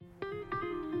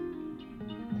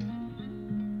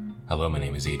Hello, my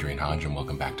name is Adrian Hodge and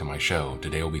welcome back to my show.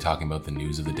 Today we'll be talking about the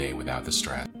news of the day without the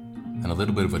stress. And a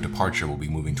little bit of a departure, we'll be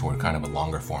moving toward kind of a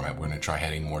longer format. We're going to try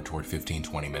heading more toward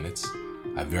 15-20 minutes.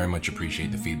 I very much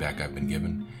appreciate the feedback I've been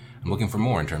given. I'm looking for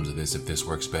more in terms of this, if this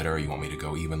works better, or you want me to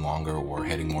go even longer, or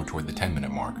heading more toward the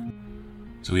 10-minute mark.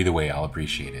 So either way, I'll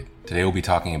appreciate it. Today we'll be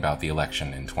talking about the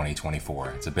election in 2024.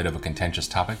 It's a bit of a contentious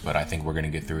topic, but I think we're going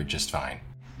to get through it just fine.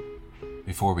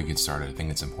 Before we get started, I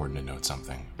think it's important to note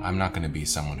something. I'm not going to be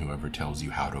someone who ever tells you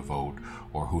how to vote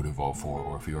or who to vote for,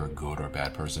 or if you're a good or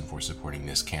bad person for supporting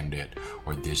this candidate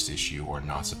or this issue, or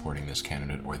not supporting this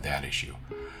candidate or that issue.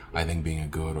 I think being a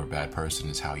good or bad person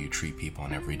is how you treat people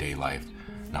in everyday life,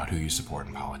 not who you support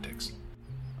in politics.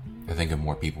 I think if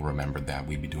more people remembered that,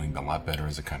 we'd be doing a lot better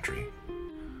as a country.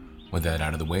 With that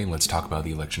out of the way, let's talk about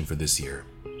the election for this year.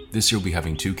 This year we'll be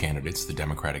having two candidates, the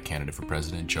Democratic candidate for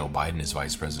president, Joe Biden, his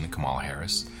vice president, Kamala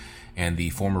Harris, and the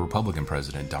former Republican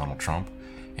president, Donald Trump,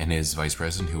 and his vice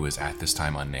president, who is at this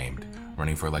time unnamed,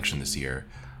 running for election this year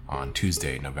on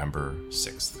Tuesday, November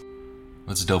 6th.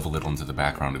 Let's delve a little into the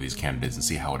background of these candidates and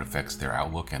see how it affects their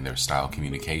outlook and their style of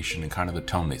communication and kind of the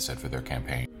tone they set for their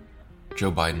campaign.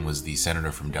 Joe Biden was the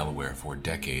senator from Delaware for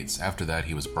decades. After that,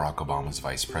 he was Barack Obama's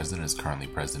vice president, is currently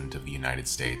president of the United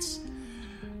States.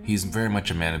 He's very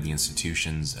much a man of the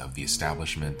institutions, of the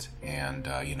establishment, and,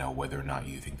 whether or not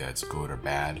you think that's good or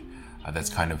bad,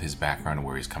 that's kind of his background and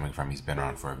where he's coming from. He's been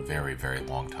around for a very, very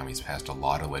long time. He's passed a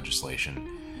lot of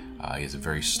legislation. He has a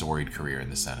very storied career in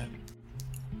the Senate.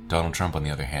 Donald Trump, on the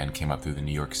other hand, came up through the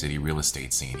New York City real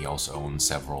estate scene. He also owns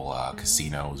several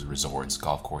casinos, resorts,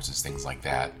 golf courses, things like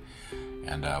that.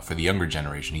 And for the younger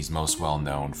generation, he's most well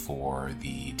known for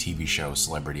the TV show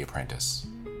Celebrity Apprentice,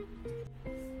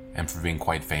 and for being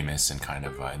quite famous and kind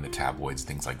of in the tabloids,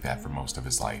 things like that, for most of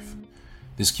his life.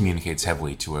 This communicates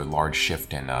heavily to a large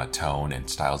shift in tone and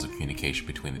styles of communication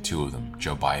between the two of them.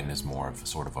 Joe Biden is more of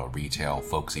sort of a retail,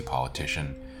 folksy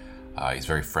politician. He's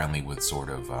very friendly with sort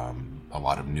of a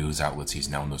lot of news outlets. He's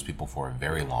known those people for a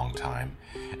very long time.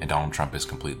 And Donald Trump is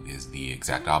the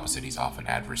exact opposite. He's often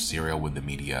adversarial with the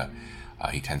media.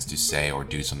 He tends to say or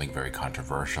do something very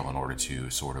controversial in order to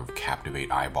sort of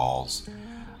captivate eyeballs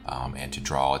and to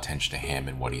draw attention to him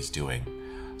and what he's doing.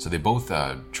 So they both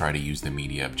try to use the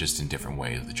media just in different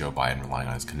ways. The Joe Biden relying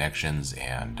on his connections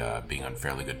and being on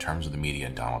fairly good terms with the media,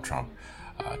 and Donald Trump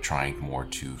trying more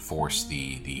to force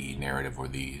the narrative or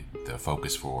the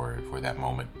focus for that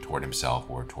moment toward himself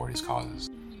or toward his causes.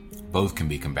 Both can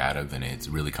be combative, and it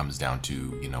really comes down to,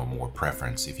 more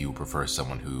preference. If you prefer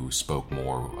someone who spoke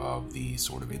more of the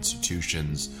sort of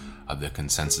institutions of the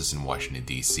consensus in Washington,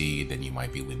 D.C., then you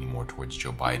might be leaning more towards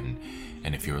Joe Biden.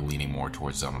 And if you're leaning more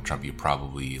towards Donald Trump, you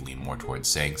probably lean more towards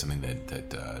saying something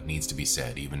that needs to be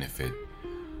said, even if it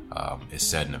is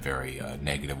said in a very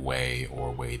negative way, or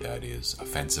a way that is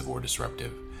offensive or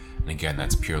disruptive. And again,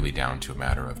 that's purely down to a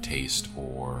matter of taste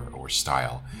or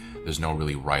style. There's no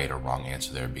really right or wrong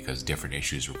answer there, because different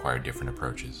issues require different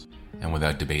approaches. And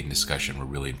without debate and discussion, we're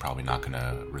really probably not going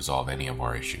to resolve any of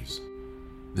our issues.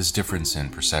 This difference in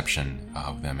perception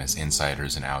of them as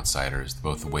insiders and outsiders,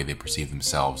 both the way they perceive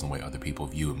themselves and the way other people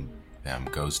view them,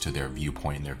 goes to their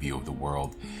viewpoint and their view of the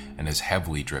world, and has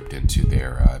heavily dripped into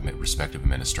their respective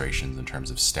administrations in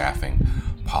terms of staffing,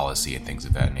 policy, and things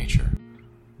of that nature.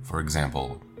 For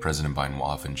example, President Biden will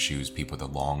often choose people with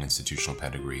a long institutional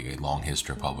pedigree, a long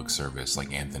history of public service,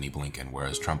 like Anthony Blinken,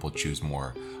 whereas Trump will choose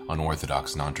more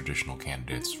unorthodox, non-traditional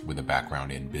candidates with a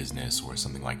background in business or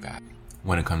something like that.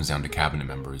 When it comes down to cabinet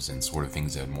members and sort of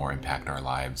things that more impact our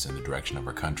lives and the direction of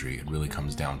our country, it really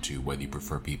comes down to whether you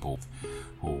prefer people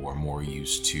who are more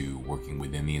used to working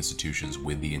within the institutions,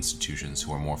 with the institutions,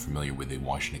 who are more familiar with the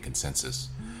Washington consensus,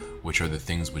 which are the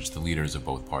things which the leaders of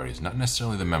both parties, not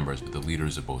necessarily the members, but the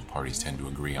leaders of both parties tend to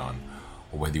agree on,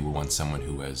 or whether you want someone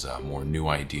who has more new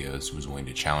ideas, who is willing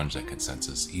to challenge that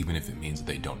consensus, even if it means that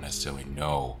they don't necessarily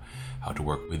know how to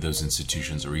work with those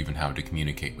institutions or even how to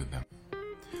communicate with them.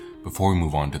 Before we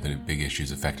move on to the big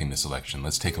issues affecting this election,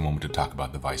 let's take a moment to talk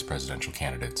about the vice presidential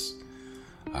candidates.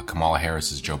 Kamala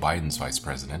Harris is Joe Biden's vice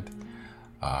president.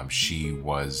 She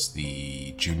was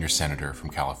the junior senator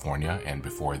from California, and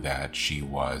before that, she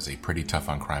was a pretty tough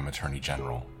on crime attorney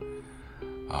general.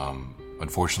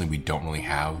 Unfortunately, we don't really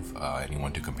have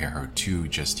anyone to compare her to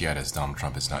just yet, as Donald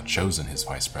Trump has not chosen his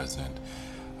vice president.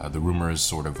 The rumors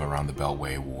sort of around the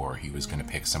Beltway war, he was going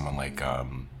to pick someone like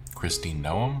Kristi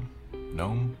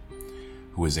Noem,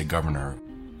 who is a governor,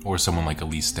 or someone like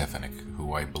Elise Stefanik,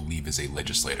 who I believe is a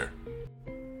legislator.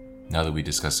 Now that we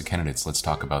discussed the candidates, let's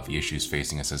talk about the issues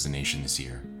facing us as a nation this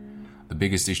year. The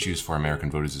biggest issues for American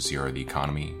voters this year are the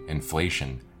economy,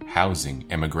 inflation, housing,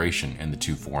 immigration, and the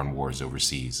two foreign wars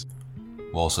overseas.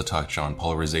 We'll also touch on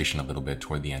polarization a little bit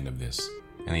toward the end of this,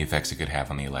 and the effects it could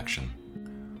have on the election.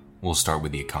 We'll start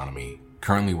with the economy.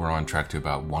 Currently, we're on track to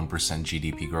about 1%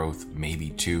 GDP growth, maybe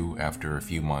 2% after a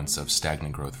few months of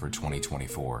stagnant growth for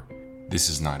 2024. This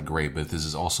is not great, but this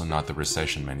is also not the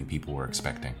recession many people were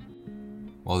expecting.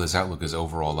 While this outlook is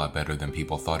overall a lot better than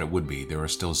people thought it would be, there are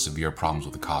still severe problems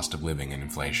with the cost of living and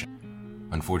inflation.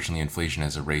 Unfortunately, inflation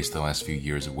has erased the last few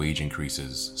years of wage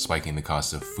increases, spiking the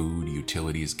cost of food,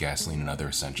 utilities, gasoline, and other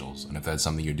essentials. And if that's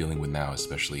something you're dealing with now,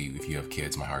 especially if you have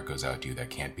kids, my heart goes out to you. That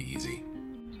can't be easy.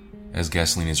 As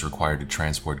gasoline is required to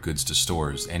transport goods to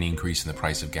stores, any increase in the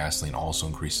price of gasoline also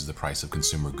increases the price of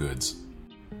consumer goods,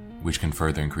 which can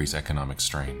further increase economic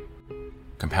strain.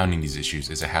 Compounding these issues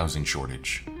is a housing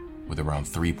shortage, with around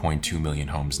 3.2 million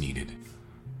homes needed.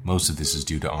 Most of this is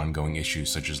due to ongoing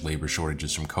issues such as labor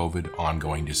shortages from COVID,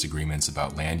 ongoing disagreements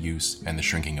about land use, and the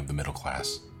shrinking of the middle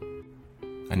class.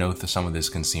 I know that some of this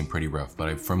can seem pretty rough, but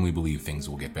I firmly believe things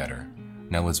will get better.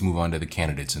 Now let's move on to the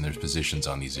candidates and their positions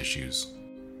on these issues.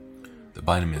 The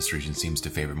Biden administration seems to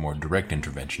favor more direct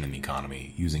intervention in the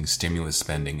economy, using stimulus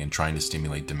spending and trying to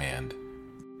stimulate demand.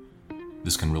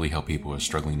 This can really help people who are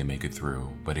struggling to make it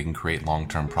through, but it can create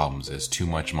long-term problems as too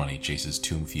much money chases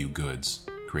too few goods,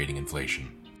 creating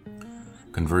inflation.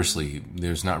 Conversely,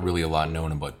 there's not really a lot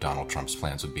known about what Donald Trump's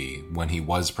plans would be. When he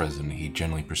was president, he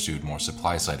generally pursued more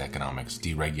supply-side economics,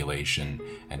 deregulation,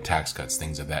 and tax cuts,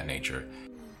 things of that nature.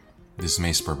 This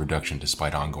may spur production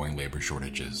despite ongoing labor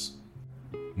shortages.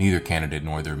 Neither candidate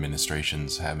nor their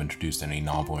administrations have introduced any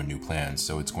novel or new plans,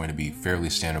 so it's going to be fairly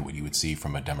standard what you would see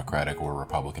from a Democratic or a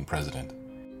Republican president.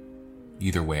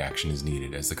 Either way, action is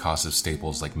needed as the cost of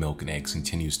staples like milk and eggs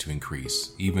continues to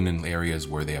increase, even in areas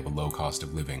where they have a low cost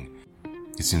of living.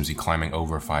 It seems to be climbing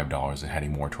over $5 and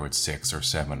heading more towards $6 or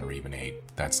 $7 or even $8.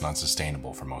 That's not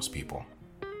sustainable for most people,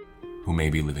 who may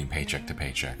be living paycheck to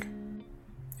paycheck.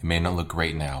 It may not look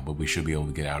great now, but we should be able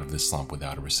to get out of this slump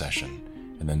without a recession,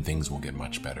 and then things will get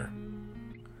much better.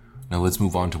 Now let's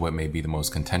move on to what may be the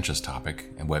most contentious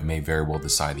topic, and what may very well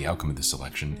decide the outcome of this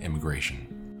election: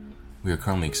 immigration. We are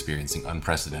currently experiencing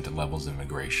unprecedented levels of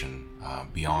immigration,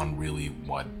 beyond really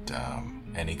what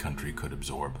any country could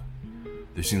absorb.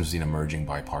 There seems to be an emerging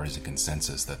bipartisan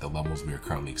consensus that the levels we are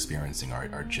currently experiencing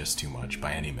are just too much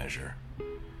by any measure.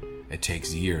 It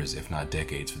takes years, if not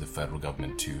decades, for the federal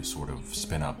government to sort of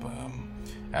spin up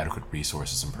adequate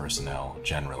resources and personnel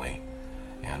generally,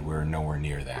 and we're nowhere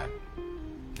near that.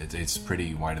 It's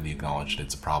pretty widely acknowledged that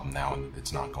it's a problem now and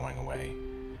it's not going away.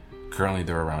 Currently,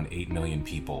 there are around 8 million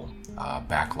people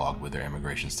backlogged with their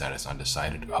immigration status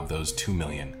undecided. Of those, 2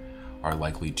 million are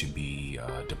likely to be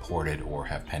deported or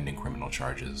have pending criminal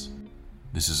charges.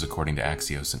 This is according to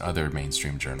Axios and other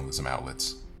mainstream journalism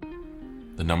outlets.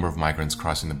 The number of migrants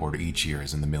crossing the border each year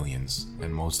is in the millions,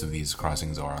 and most of these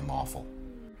crossings are unlawful.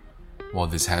 While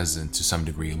this has, to some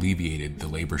degree, alleviated the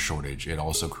labor shortage, it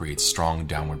also creates strong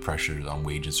downward pressures on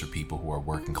wages for people who are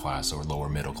working class or lower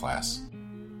middle class.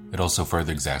 It also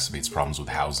further exacerbates problems with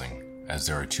housing, as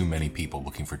there are too many people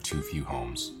looking for too few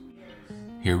homes.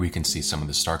 Here we can see some of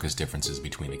the starkest differences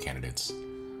between the candidates.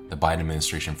 The Biden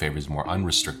administration favors more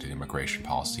unrestricted immigration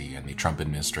policy, and the Trump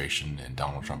administration, and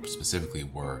Donald Trump specifically,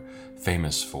 were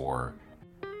famous for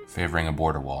favoring a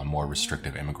border wall and more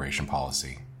restrictive immigration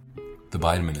policy. The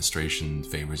Biden administration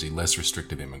favors a less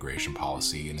restrictive immigration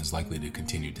policy and is likely to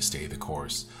continue to stay the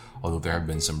course, although there have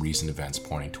been some recent events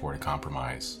pointing toward a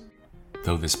compromise.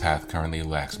 Though this path currently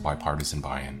lacks bipartisan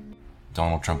buy-in,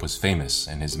 Donald Trump was famous,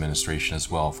 and his administration as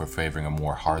well, for favoring a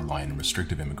more hardline and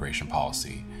restrictive immigration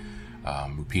policy,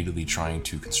 repeatedly trying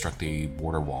to construct a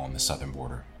border wall on the southern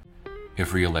border.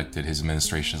 If re-elected, his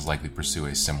administration is likely to pursue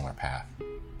a similar path.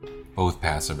 Both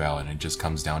paths are valid, and it just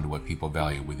comes down to what people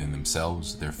value within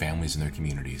themselves, their families, and their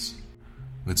communities.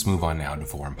 Let's move on now to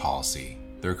foreign policy.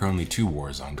 There are currently 2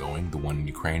 wars ongoing, the one in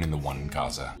Ukraine and the one in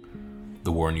Gaza.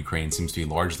 The war in Ukraine seems to be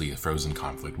largely a frozen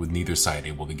conflict, with neither side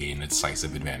able to gain a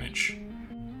decisive advantage.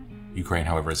 Ukraine,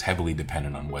 however, is heavily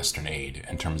dependent on Western aid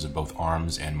in terms of both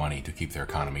arms and money to keep their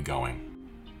economy going.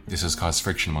 This has caused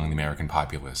friction among the American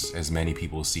populace, as many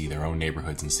people see their own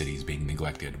neighborhoods and cities being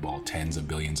neglected while tens of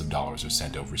billions of dollars are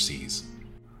sent overseas.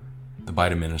 The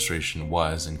Biden administration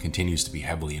was and continues to be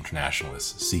heavily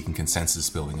internationalist, seeking consensus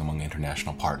building among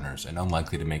international partners and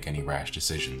unlikely to make any rash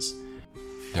decisions.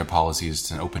 Their policy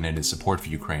is an open-ended support for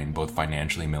Ukraine, both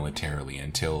financially and militarily,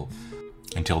 until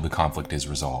the conflict is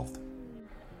resolved.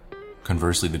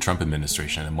 Conversely, the Trump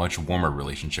administration had a much warmer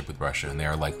relationship with Russia, and they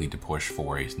are likely to push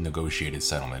for a negotiated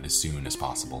settlement as soon as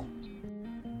possible,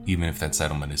 even if that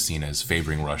settlement is seen as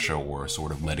favoring Russia or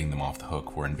sort of letting them off the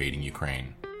hook for invading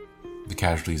Ukraine. The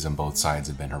casualties on both sides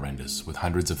have been horrendous, with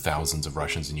hundreds of thousands of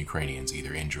Russians and Ukrainians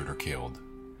either injured or killed.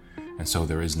 And so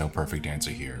there is no perfect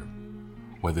answer here,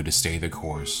 whether to stay the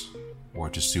course or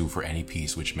to sue for any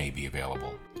peace which may be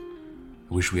available.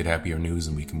 I wish we had happier news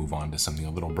and we can move on to something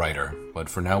a little brighter, but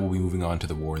for now we'll be moving on to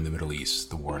the war in the Middle East,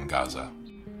 the war in Gaza.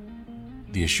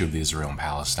 The issue of Israel and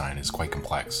Palestine is quite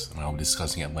complex, and I'll be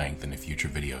discussing at length in a future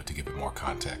video to give it more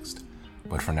context.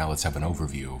 But for now, let's have an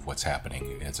overview of what's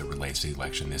happening as it relates to the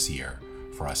election this year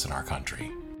for us in our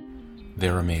country.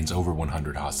 There remains over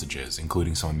 100 hostages,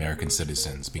 including some American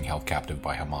citizens, being held captive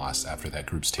by Hamas after that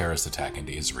group's terrorist attack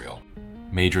into Israel.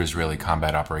 Major Israeli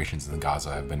combat operations in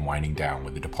Gaza have been winding down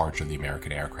with the departure of the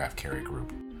American aircraft carrier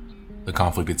group. The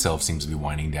conflict itself seems to be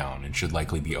winding down and should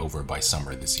likely be over by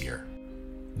summer this year.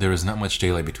 There is not much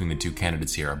daylight between the two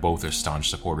candidates here, both are staunch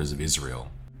supporters of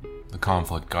Israel. The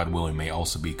conflict, God willing, may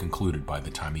also be concluded by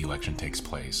the time the election takes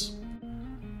place.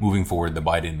 Moving forward, the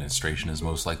Biden administration is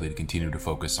most likely to continue to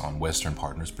focus on Western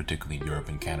partners, particularly in Europe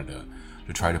and Canada,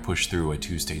 to try to push through a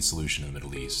two-state solution in the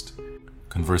Middle East.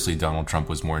 Conversely, Donald Trump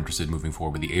was more interested in moving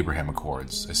forward with the Abraham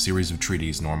Accords, a series of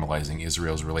treaties normalizing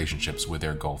Israel's relationships with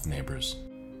their Gulf neighbors,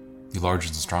 the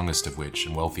largest and strongest of which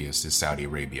and wealthiest is Saudi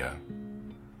Arabia.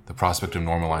 The prospect of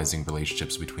normalizing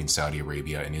relationships between Saudi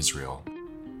Arabia and Israel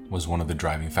was one of the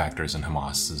driving factors in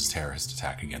Hamas's terrorist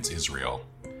attack against Israel,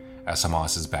 as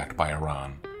Hamas is backed by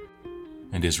Iran,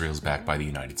 and Israel is backed by the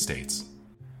United States.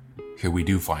 Here we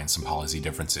do find some policy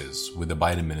differences, with the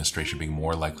Biden administration being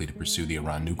more likely to pursue the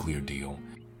Iran nuclear deal,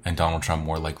 and Donald Trump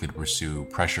more likely to pursue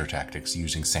pressure tactics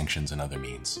using sanctions and other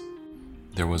means.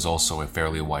 There was also a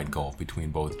fairly wide gulf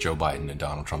between both Joe Biden and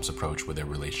Donald Trump's approach with their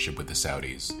relationship with the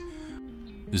Saudis.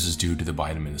 This is due to the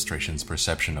Biden administration's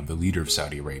perception of the leader of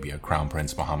Saudi Arabia, Crown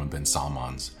Prince Mohammed bin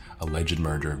Salman's alleged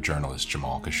murder of journalist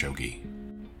Jamal Khashoggi.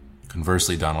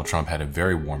 Conversely, Donald Trump had a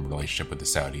very warm relationship with the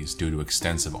Saudis due to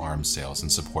extensive arms sales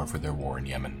and support for their war in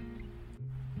Yemen.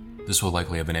 This will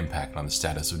likely have an impact on the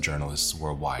status of journalists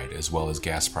worldwide, as well as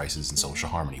gas prices and social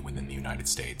harmony within the United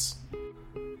States.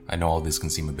 I know all this can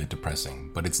seem a bit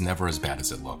depressing, but it's never as bad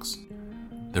as it looks.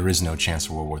 There is no chance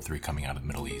for World War III coming out of the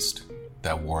Middle East.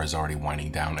 That war is already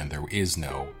winding down, and there is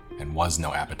no, and was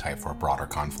no appetite for a broader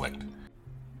conflict.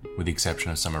 With the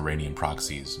exception of some Iranian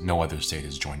proxies, no other state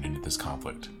has joined into this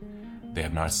conflict. They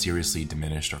have not seriously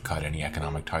diminished or cut any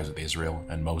economic ties with Israel,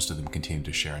 and most of them continue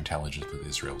to share intelligence with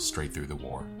Israel straight through the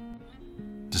war.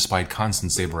 Despite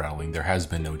constant saber-rattling, there has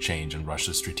been no change in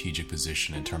Russia's strategic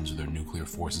position in terms of their nuclear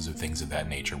forces or things of that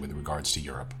nature with regards to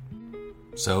Europe.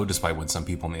 So, despite what some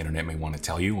people on the internet may want to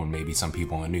tell you, or maybe some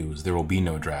people in the news, there will be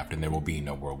no draft and there will be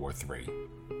no World War III.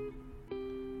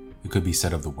 It could be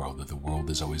said of the world that the world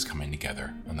is always coming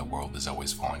together and the world is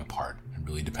always falling apart. It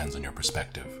really depends on your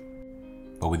perspective.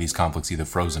 But with these conflicts either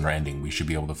frozen or ending, we should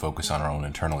be able to focus on our own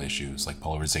internal issues, like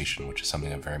polarization, which is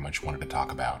something I very much wanted to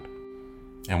talk about,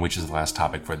 and which is the last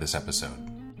topic for this episode.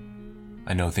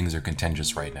 I know things are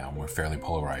contentious right now, and we're fairly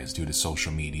polarized due to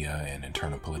social media and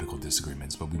internal political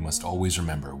disagreements, but we must always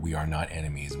remember we are not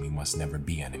enemies and we must never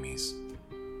be enemies.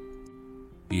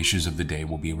 The issues of the day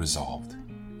will be resolved,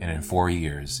 and in 4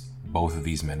 years, both of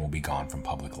these men will be gone from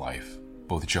public life,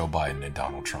 both Joe Biden and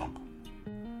Donald Trump.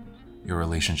 Your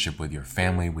relationship with your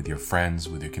family, with your friends,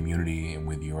 with your community, and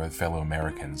with your fellow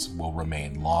Americans will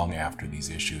remain long after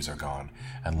these issues are gone,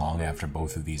 and long after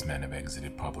both of these men have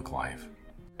exited public life.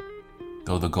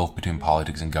 Though the gulf between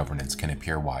politics and governance can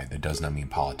appear wide, that does not mean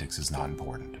politics is not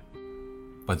important.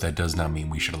 But that does not mean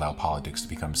we should allow politics to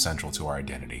become central to our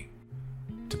identity.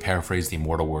 To paraphrase the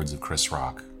immortal words of Chris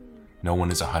Rock, no one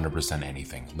is 100%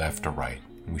 anything, left or right,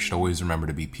 and we should always remember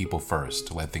to be people first,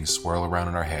 to let things swirl around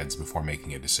in our heads before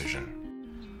making a decision.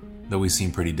 Though we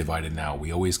seem pretty divided now,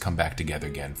 we always come back together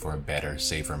again for a better,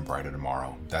 safer, and brighter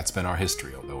tomorrow. That's been our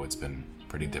history, although it's been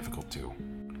pretty difficult too.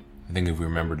 I think if we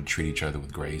remember to treat each other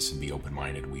with grace and be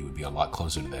open-minded, we would be a lot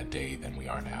closer to that day than we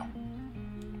are now.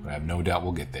 But I have no doubt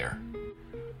we'll get there.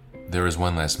 There is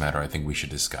one last matter I think we should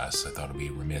discuss. I thought it would be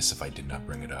remiss if I did not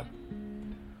bring it up.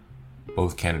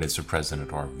 Both candidates for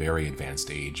president are very advanced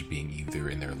age, being either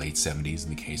in their late 70s in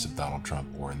the case of Donald Trump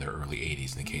or in their early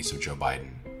 80s in the case of Joe Biden.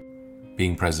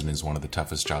 Being president is one of the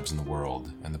toughest jobs in the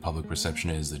world, and the public perception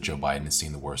is that Joe Biden has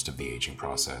seen the worst of the aging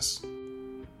process.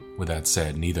 With that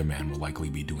said, neither man will likely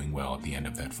be doing well at the end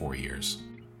of that 4 years.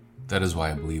 That is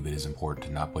why I believe it is important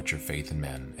to not put your faith in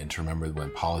men, and to remember that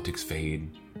when politics fade,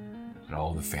 and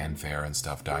all the fanfare and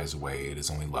stuff dies away, it is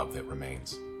only love that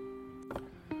remains.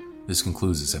 This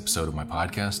concludes this episode of my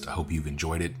podcast. I hope you've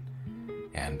enjoyed it,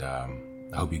 and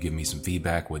I hope you give me some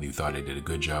feedback, whether you thought I did a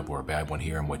good job or a bad one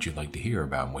here, and what you'd like to hear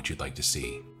about and what you'd like to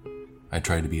see. I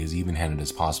try to be as even-handed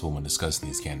as possible when discussing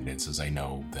these candidates, as I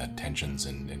know that tensions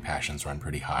and passions run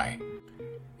pretty high.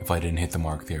 If I didn't hit the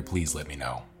mark there, please let me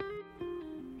know.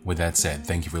 With that said,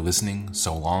 thank you for listening,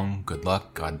 so long, good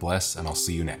luck, God bless, and I'll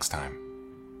see you next time.